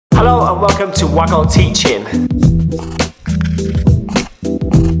Hello and welcome to Waggle Teaching.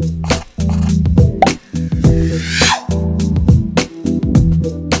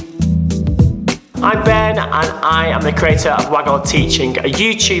 I'm Ben and I am the creator of Waggle Teaching, a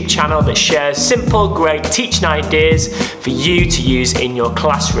YouTube channel that shares simple, great teaching ideas for you to use in your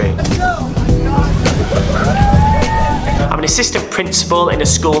classroom. I'm an assistant principal in a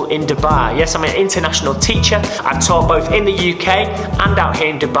school in Dubai. Yes, I'm an international teacher. I've taught both in the UK and out here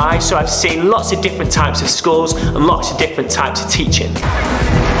in Dubai, so I've seen lots of different types of schools and lots of different types of teaching.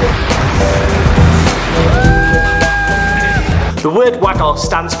 The word waggle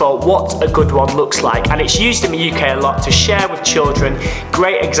stands for what a good one looks like, and it's used in the UK a lot to share with children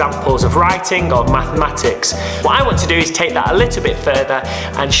great examples of writing or mathematics. What I want to do is take that a little bit further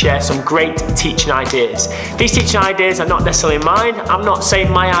and share some great teaching ideas. These teaching ideas are not necessarily mine. I'm not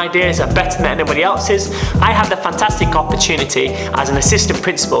saying my ideas are better than anybody else's. I had the fantastic opportunity as an assistant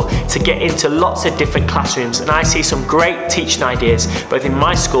principal to get into lots of different classrooms, and I see some great teaching ideas both in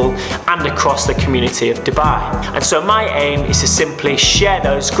my school and across the community of Dubai. And so my aim is to simply share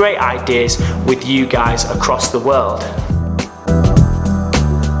those great ideas with you guys across the world.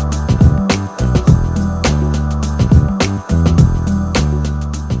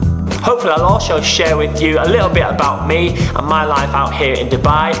 Hopefully I'll also share with you a little bit about me and my life out here in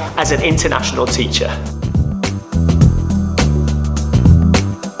Dubai as an international teacher.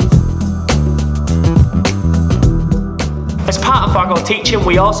 As part of Waggle Teaching,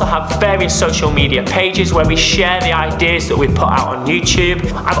 we also have various social media pages where we share the ideas that we put out on YouTube.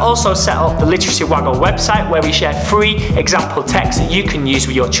 I've also set up the Literacy Waggle website where we share free example texts that you can use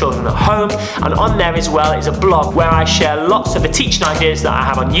with your children at home, and on there as well is a blog where I share lots of the teaching ideas that I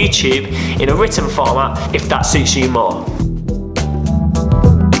have on YouTube in a written format if that suits you more.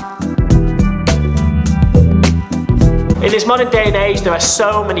 In this modern day and age, there are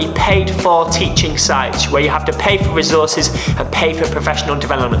so many paid-for teaching sites where you have to pay for resources and pay for professional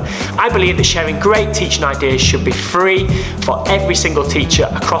development. I believe that sharing great teaching ideas should be free for every single teacher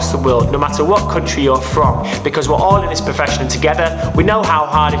across the world, no matter what country you're from, because we're all in this profession together, we know how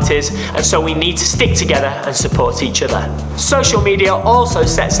hard it is, and so we need to stick together and support each other. Social media also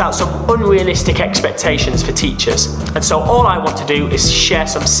sets out some unrealistic expectations for teachers, and so all I want to do is share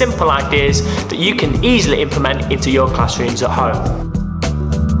some simple ideas that you can easily implement into your classrooms at home.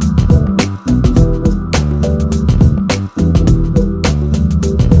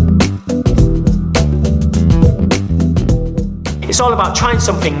 It's all about trying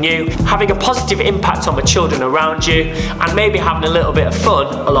something new, having a positive impact on the children around you, and maybe having a little bit of fun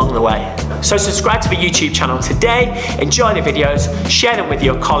along the way. So subscribe to the YouTube channel today, enjoy the videos, share them with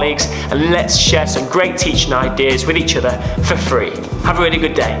your colleagues, and let's share some great teaching ideas with each other for free. Have a really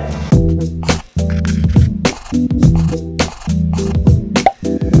good day.